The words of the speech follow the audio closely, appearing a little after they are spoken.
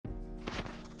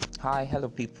Hi, hello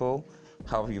people.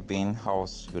 How have you been?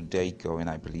 How's your day going?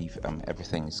 I believe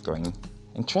everything is going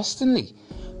interestingly.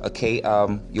 Okay,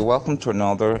 you're welcome to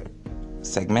another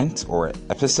segment or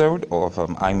episode of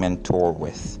I Mentor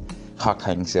with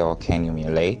Hakanzel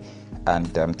Kenyumile.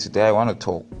 And today I want to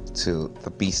talk to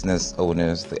the business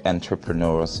owners, the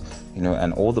entrepreneurs,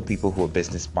 and all the people who are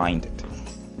business minded.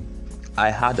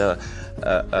 I had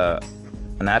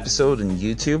an episode on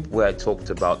YouTube where I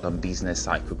talked about business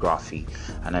psychography,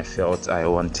 and I felt I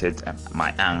wanted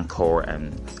my Anchor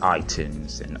and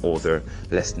iTunes and other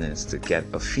listeners to get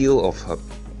a feel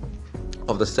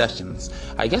of the sessions.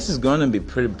 I guess it's going to be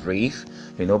pretty brief,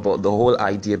 but the whole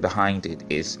idea behind it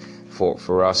is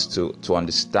for us to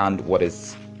understand what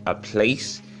is at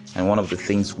place and one of the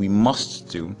things we must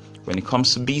do when it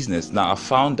comes to business. Now, I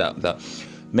found out that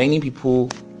many people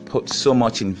put so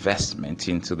much investment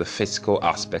into the physical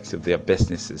aspects of their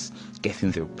businesses, getting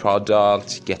their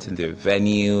product, getting their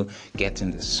venue,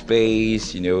 getting the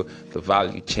space, the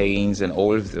value chains and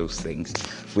all of those things,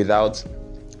 without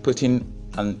putting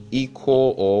an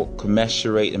equal or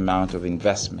commensurate amount of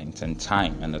investment and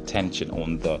time and attention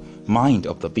on the mind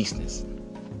of the business.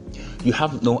 You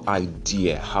have no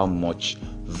idea how much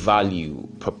value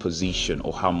proposition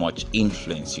or how much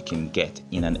influence you can get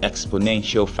in an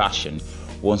exponential fashion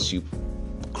once you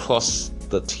cross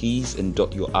the T's and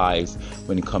dot your I's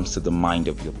when it comes to the mind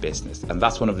of your business. And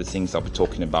that's one of the things I'll be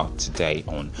talking about today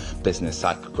on business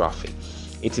psychography.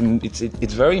 It's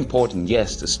very important,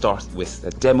 yes, to start with a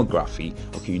demography.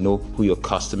 Okay, you know who your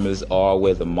customers are,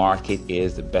 where the market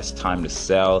is, the best time to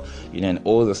sell, and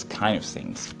all those kind of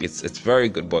things. It's very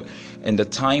good, but in the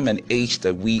time and age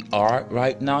that we are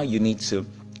right now, you need to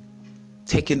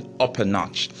take it up a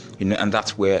notch, and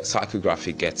that's where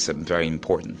psychography gets very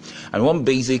important. And one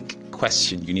basic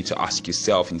question you need to ask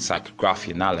yourself in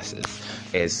psychography analysis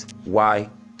is, why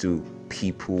do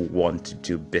people want to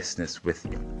do business with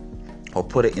you? Or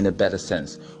put it in a better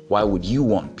sense, why would you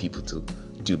want people to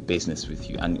do business with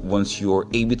you? And once you're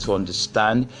able to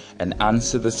understand and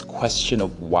answer this question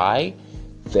of why,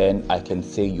 then I can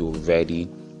say you're ready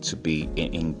to be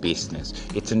in business.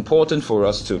 It's important for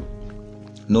us to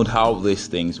note how these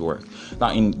things work.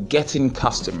 Now, in getting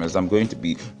customers, I'm going to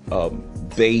be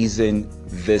basing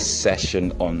this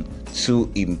session on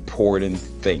two important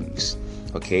things,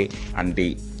 okay? And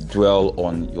they dwell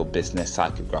on your business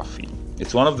psychography.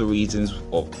 It's one of the reasons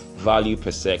of value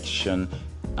perception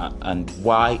and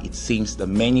why it seems that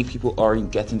many people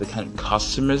aren't getting the kind of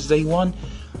customers they want,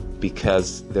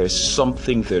 because there's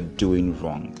something they're doing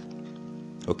wrong.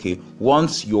 Okay,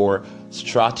 once your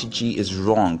strategy is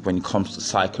wrong when it comes to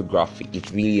psychography,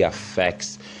 it really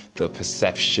affects the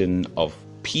perception of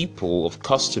people, of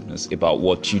customers, about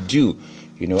what you do.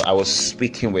 I was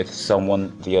speaking with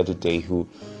someone the other day who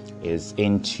is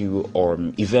into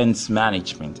events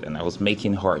management, and I was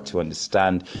making her to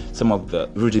understand some of the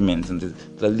rudiments and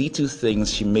the little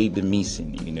things she may be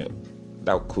missing,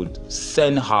 that could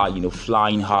send her,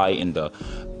 flying high in the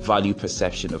value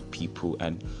perception of people.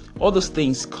 And all those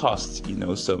things cost,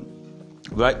 so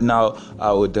right now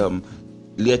I would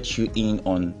let you in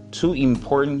on two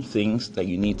important things that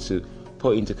you need to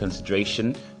put into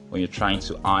consideration when you're trying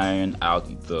to iron out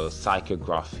the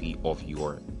psychography of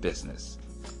your business.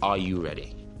 Are you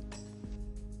ready?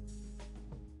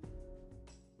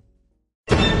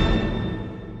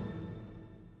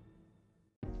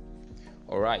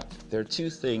 All right, there are two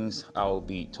things I'll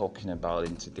be talking about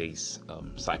in today's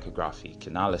psychographic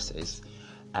analysis,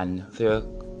 and they're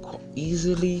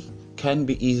can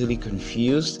be easily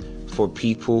confused for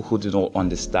people who do not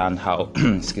understand how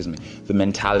the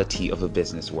mentality of a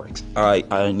business works.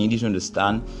 I need you to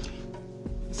understand,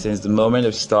 since the moment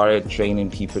I've started training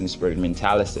people in spirit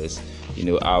mentalisis,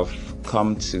 I've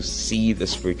come to see the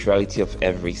spirituality of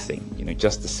everything,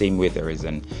 just the same way there is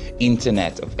an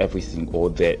internet of everything, or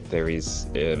that there is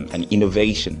an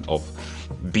innovation of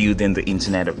building the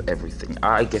internet of everything.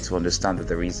 I get to understand that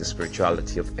there is the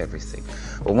spirituality of everything.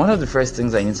 But one of the first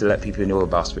things I need to let people know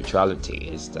about spirituality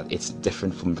is that it's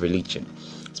different from religion.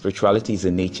 Spirituality is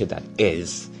a nature that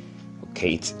is.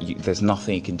 Okay, there's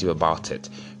nothing you can do about it.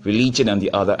 Religion, on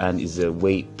the other hand, is a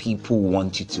way people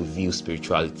want you to view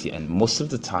spirituality, and most of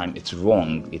the time it's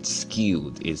wrong, it's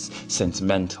skewed, it's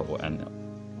sentimental, and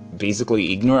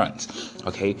basically ignorant.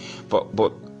 Okay,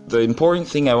 but the important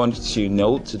thing I want you to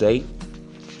know today,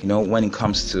 when it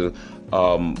comes to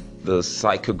the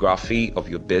psychography of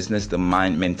your business, the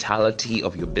mentality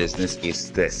of your business,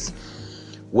 is this.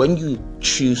 When you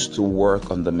choose to work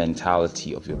on the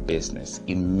mentality of your business,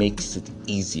 it makes it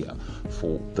easier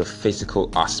for the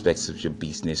physical aspects of your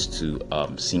business to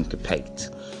syncopate.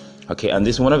 Okay, and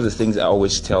this is one of the things I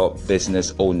always tell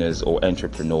business owners or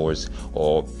entrepreneurs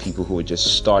or people who are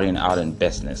just starting out in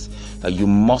business, that you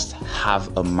must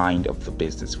have a mind of the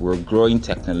business. We're growing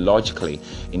technologically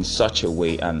in such a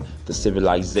way, and the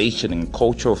civilization and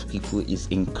culture of people is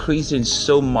increasing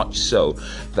so much so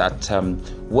that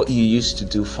what you used to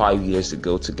do 5 years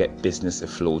ago to get business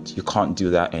afloat, you can't do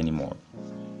that anymore.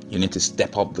 You need to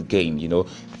step up the game.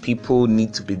 People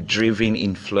need to be driven,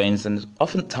 influenced, and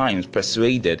oftentimes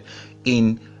persuaded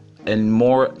in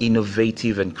more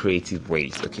innovative and creative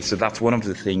ways. Okay, so that's one of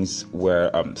the things where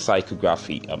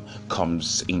psychography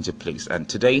comes into place. And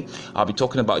today I'll be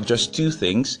talking about just two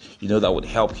things, that would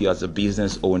help you as a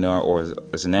business owner or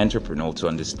as an entrepreneur to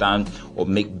understand or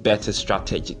make better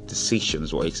strategic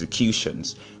decisions or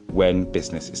executions when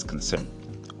business is concerned.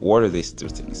 What are these two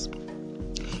things?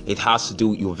 It has to do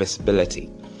with your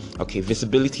visibility. Okay,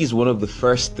 visibility is one of the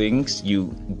first things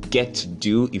you get to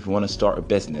do if you want to start a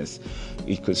business.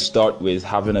 You could start with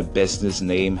having a business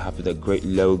name, having a great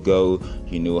logo,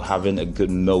 having a good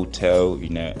motto,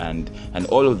 and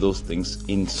all of those things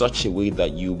in such a way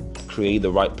that you create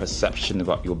the right perception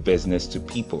about your business to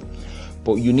people.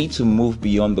 But you need to move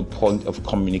beyond the point of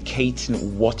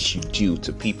communicating what you do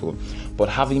to people, but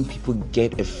having people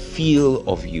get a feel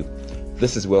of you.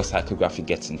 This is where psychography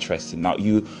gets interesting. Now,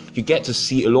 you get to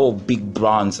see a lot of big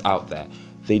brands out there.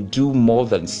 They do more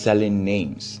than selling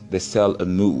names. They sell a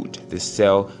mood. They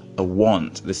sell a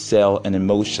want. They sell an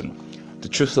emotion. The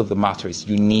truth of the matter is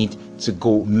you need to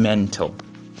go mental.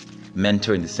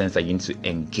 Mentor in the sense that you need to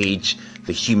engage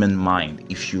the human mind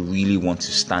if you really want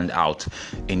to stand out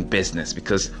in business,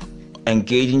 because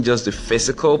engaging just the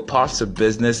physical parts of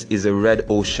business is a red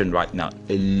ocean right now.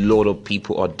 A lot of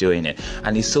people are doing it,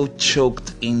 and it's so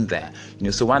choked in there.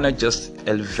 So why not just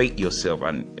elevate yourself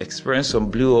and experience some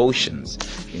blue oceans,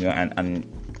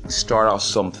 and start out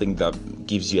something that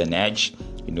gives you an edge,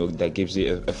 that gives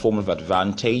you a form of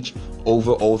advantage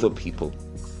over other people.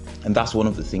 And that's one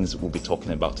of the things we'll be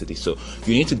talking about today. So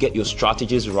you need to get your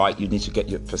strategies right. You need to get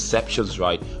your perceptions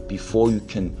right before you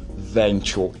can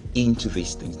venture into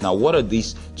these things. Now, what are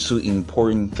these two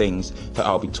important things that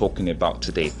I'll be talking about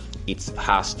today? It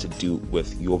has to do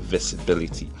with your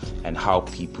visibility and how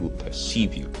people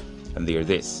perceive you. And they're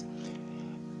this.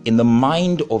 In the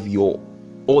mind of your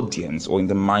audience, or in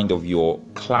the mind of your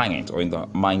client, or in the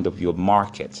mind of your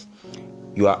market,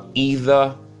 you are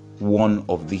either one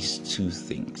of these two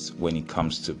things when it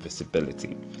comes to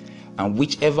visibility. And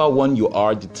whichever one you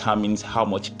are determines how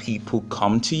much people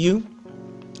come to you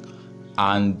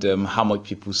and how much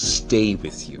people stay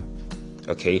with you.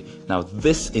 Okay, now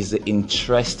this is the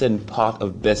interesting part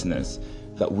of business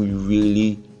that we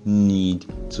really need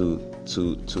to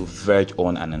verge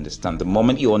on and understand. The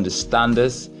moment you understand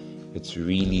this, it's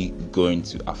really going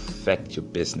to affect your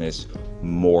business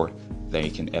more than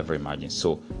you can ever imagine.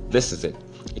 So this is it.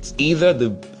 It's either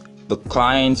the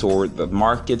client or the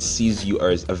market sees you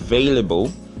as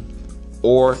available,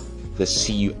 or they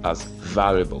see you as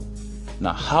valuable.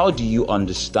 Now, how do you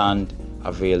understand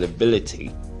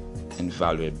availability and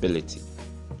valuability?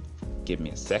 Give me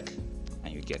a sec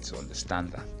and you get to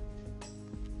understand that.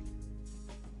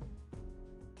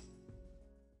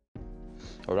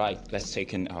 All right, let's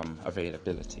take in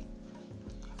availability.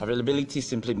 Availability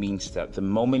simply means that the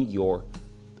moment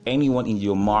anyone in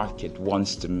your market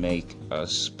wants to make a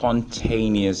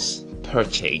spontaneous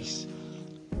purchase,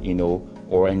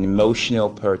 or an emotional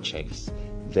purchase,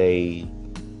 they're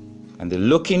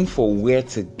looking for where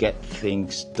to get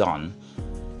things done,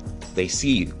 they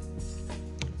see you.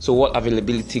 So what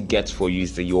availability gets for you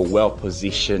is that you're well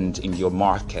positioned in your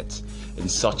market in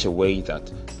such a way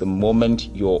that the moment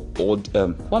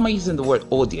why am I using the word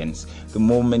audience? The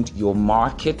moment your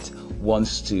market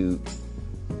wants to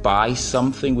buy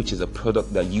something, which is a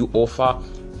product that you offer,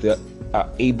 they are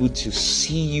able to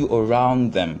see you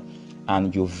around them,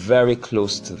 and you're very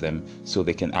close to them, so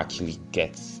they can actually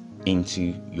get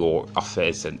into your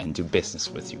affairs and do business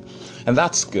with you. And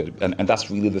that's good, and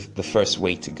that's really the first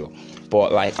way to go.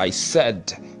 But like I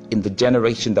said, in the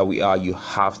generation that we are, you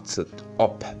have to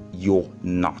up your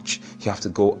notch. You have to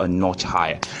go a notch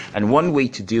higher. And one way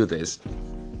to do this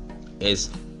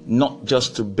is not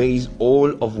just to base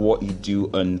all of what you do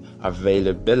on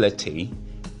availability,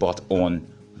 but on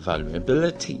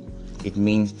valuability. It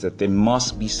means that there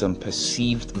must be some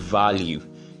perceived value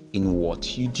in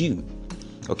what you do.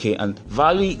 Okay, and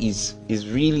value is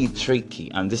really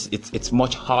tricky, and it's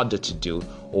much harder to do,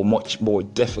 or much more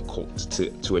difficult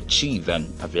to achieve than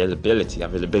availability.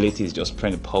 Availability is just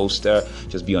print a poster,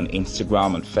 just be on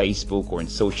Instagram and Facebook or in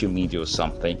social media or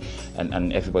something,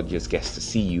 and everybody just gets to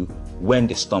see you when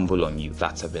they stumble on you.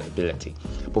 That's availability.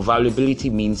 But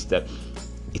valuability means that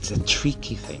it's a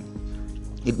tricky thing.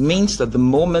 It means that the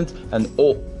moment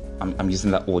I'm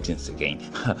using that audience again.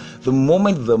 The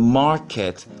moment the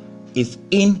market is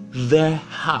in their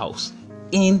house,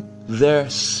 in their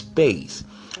space,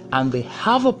 and they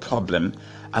have a problem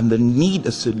and they need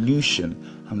a solution,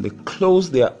 and they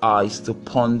close their eyes to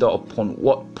ponder upon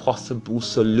what possible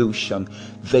solution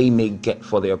they may get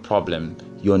for their problem,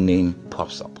 your name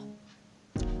pops up.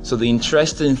 So the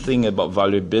interesting thing about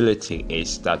valuability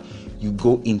is that you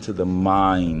go into the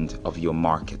mind of your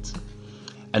market.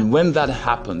 And when that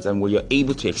happens, and when you're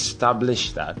able to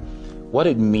establish that, what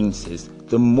it means is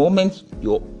the moment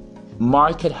your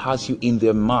market has you in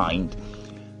their mind,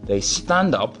 they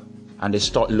stand up and they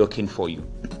start looking for you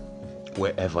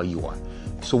wherever you are.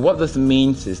 So what this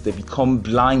means is they become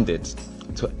blinded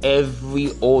to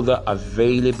every other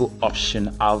available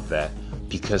option out there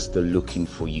because they're looking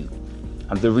for you.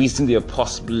 And the reason they are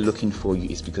possibly looking for you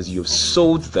is because you've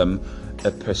sold them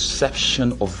a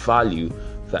perception of value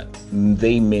that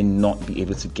they may not be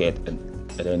able to get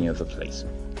at any other place.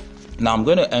 Now, I'm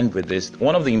going to end with this.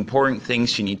 One of the important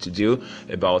things you need to do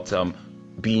about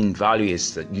being value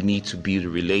is that you need to build a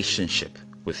relationship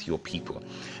with your people.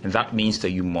 And that means that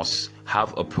you must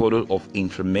have a product of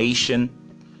information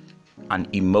and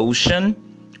emotion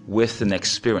with an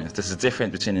experience. There's a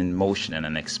difference between an emotion and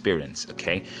an experience,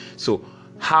 okay? So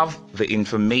have the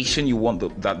information you want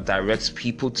that directs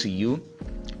people to you.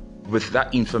 With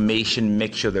that information,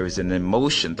 make sure there is an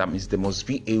emotion. That means there must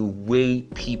be a way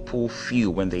people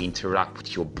feel when they interact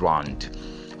with your brand.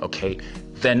 Okay?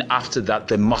 Then after that,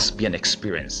 there must be an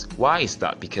experience. Why is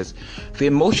that? Because the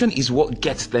emotion is what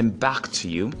gets them back to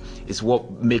you. It's what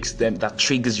makes them, that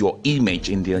triggers your image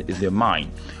in their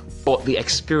mind. But the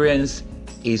experience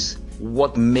is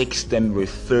what makes them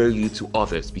refer you to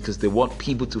others, because they want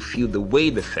people to feel the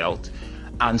way they felt.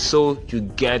 And so you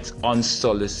get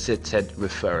unsolicited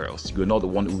referrals. You're not the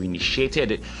one who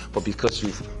initiated it, but because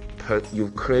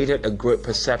you've created a great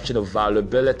perception of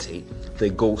valuability,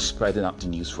 they go spreading out the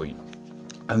news for you.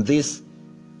 And this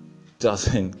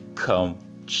doesn't come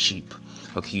cheap.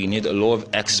 Okay, you need a lot of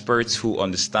experts who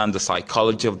understand the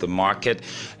psychology of the market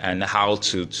and how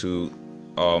to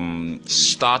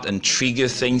start and trigger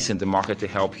things in the market to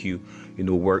help you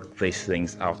work these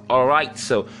things out. All right,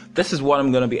 so this is what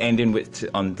I'm going to be ending with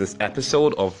on this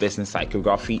episode of Business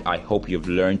Psychography. I hope you've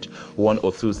learned one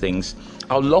or two things.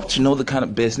 I'd love to know the kind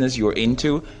of business you're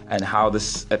into and how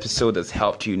this episode has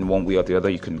helped you in one way or the other.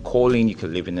 You can call in, you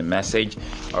can leave in a message.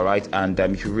 All right, and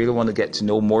if you really want to get to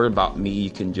know more about me,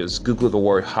 you can just Google the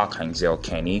word Harkangzel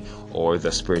Kenny or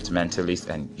the Spirit Mentalist,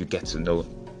 and you get to know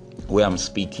where I'm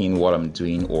speaking, what I'm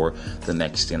doing, or the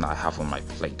next thing I have on my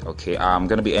plate. Okay, I'm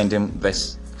going to be ending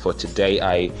this for today.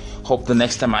 I hope the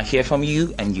next time I hear from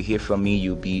you and you hear from me,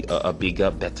 you'll be a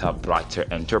bigger, better, brighter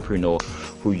entrepreneur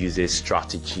who uses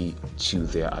strategy to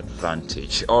their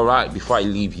advantage. All right, before I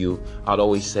leave you, I'd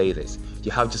always say this: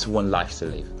 you have just one life to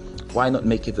live. Why not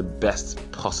make it the best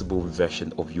possible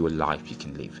version of your life you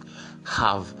can live?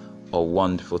 Have a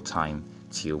wonderful time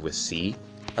till we see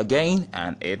again,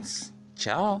 and it's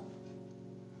ciao.